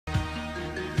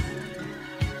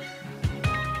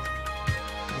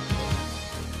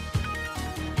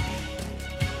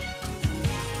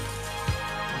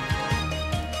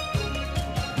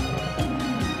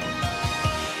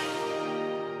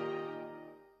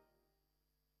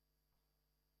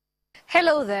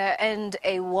Hello there and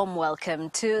a warm welcome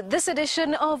to this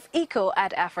edition of Eco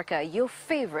at Africa, your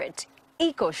favorite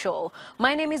eco show.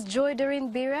 My name is Joy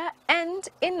Doreen Bira, and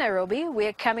in Nairobi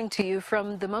we're coming to you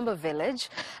from the Mamba village,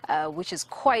 which is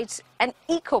quite an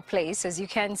eco place, as you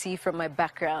can see from my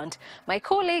background. My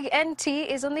colleague NT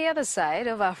is on the other side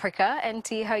of Africa.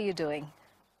 NT, how are you doing?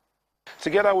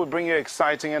 Together we bring you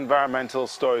exciting environmental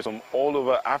stories from all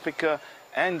over Africa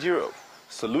and Europe.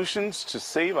 Solutions to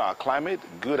save our climate,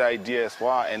 good ideas for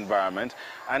our environment,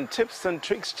 and tips and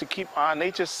tricks to keep our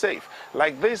nature safe,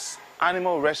 like this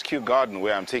animal rescue garden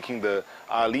where I'm taking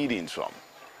our lead-ins from.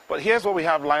 But here's what we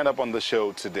have lined up on the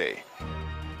show today.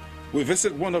 We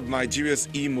visit one of Nigeria's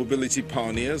e-mobility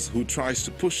pioneers who tries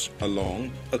to push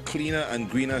along a cleaner and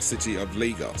greener city of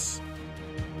Lagos.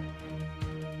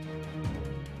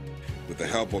 With the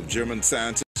help of German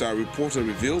scientists, our reporter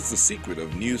reveals the secret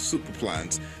of new super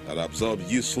plants that absorb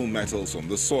useful metals from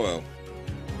the soil.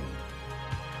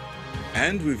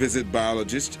 And we visit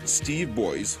biologist Steve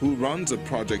Boyce, who runs a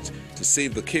project to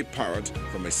save the Cape parrot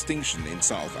from extinction in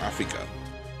South Africa.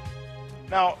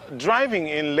 Now, driving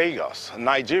in Lagos,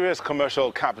 Nigeria's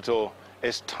commercial capital,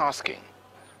 is tasking.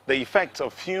 The effect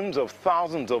of fumes of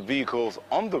thousands of vehicles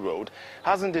on the road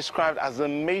has been described as a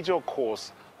major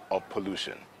cause of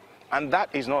pollution. And that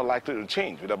is not likely to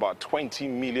change with about 20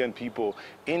 million people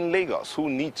in Lagos who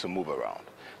need to move around.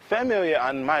 Femi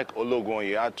and Mike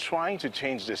Ologonye are trying to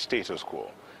change the status quo.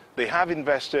 They have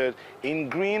invested in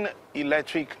green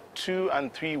electric 2-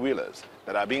 and 3-wheelers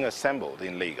that are being assembled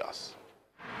in Lagos.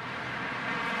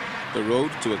 The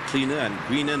road to a cleaner and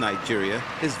greener Nigeria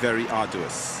is very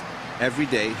arduous. Every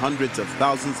day, hundreds of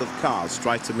thousands of cars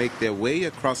try to make their way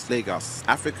across Lagos,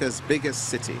 Africa's biggest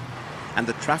city. And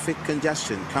the traffic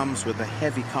congestion comes with a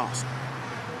heavy cost.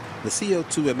 The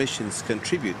CO2 emissions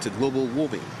contribute to global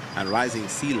warming, and rising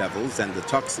sea levels and the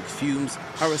toxic fumes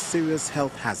are a serious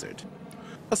health hazard.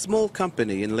 A small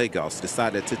company in Lagos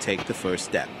decided to take the first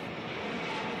step.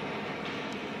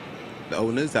 The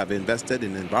owners have invested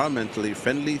in environmentally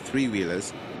friendly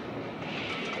 3-wheelers,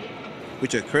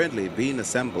 which are currently being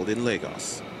assembled in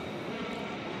Lagos.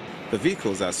 The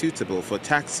vehicles are suitable for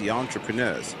taxi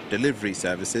entrepreneurs, delivery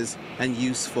services, and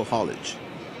use for haulage.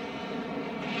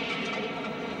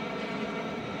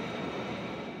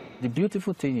 The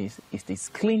beautiful thing is it's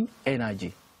clean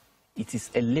energy. It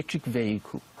is electric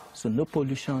vehicle, so no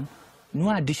pollution, no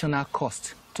additional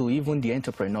cost to even the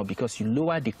entrepreneur because you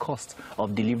lower the cost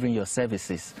of delivering your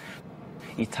services.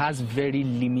 It has very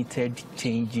limited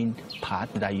changing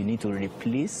part that you need to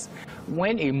replace.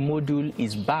 When a module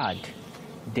is bad,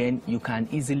 then you can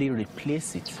easily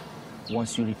replace it.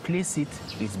 Once you replace it,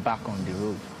 it's back on the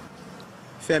road.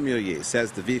 Femi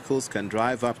says the vehicles can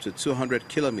drive up to 200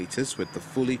 kilometers with the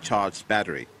fully charged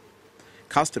battery.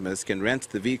 Customers can rent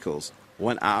the vehicles.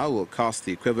 1 hour will cost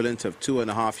the equivalent of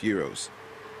 €2.5.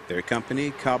 Their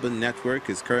company, Carbon Network,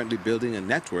 is currently building a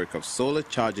network of solar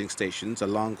charging stations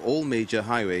along all major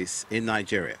highways in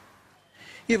Nigeria.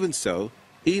 Even so,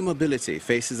 e-mobility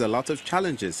faces a lot of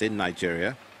challenges in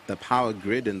Nigeria. The power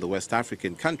grid in the West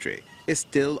African country is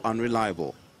still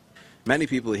unreliable. Many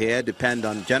people here depend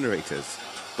on generators,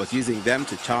 but using them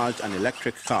to charge an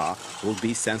electric car will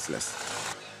be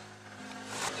senseless.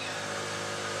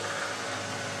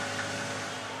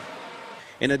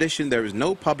 In addition, there is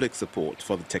no public support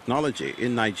for the technology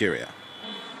in Nigeria.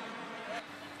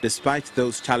 Despite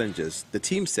those challenges, the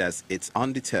team says it's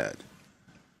undeterred.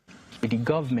 The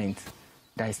government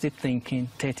that is still thinking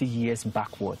 30 years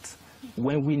backwards,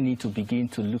 when we need to begin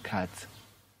to look at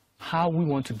how we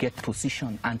want to get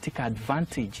position and take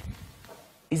advantage.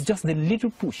 It's just the little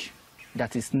push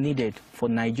that is needed for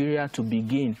Nigeria to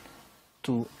begin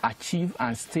to achieve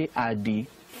and stay at the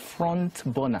front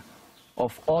burner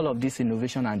of all of this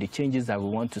innovation and the changes that we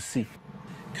want to see.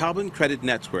 Carbon Credit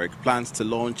Network plans to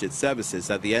launch its services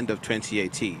at the end of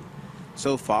 2018.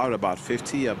 So far, about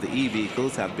 50 of the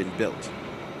e-vehicles have been built.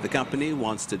 The company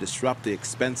wants to disrupt the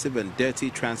expensive and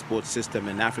dirty transport system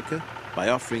in Africa by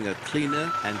offering a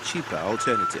cleaner and cheaper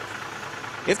alternative.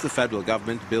 If the federal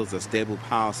government builds a stable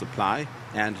power supply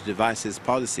and devises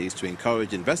policies to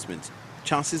encourage investment,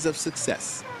 chances of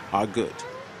success are good.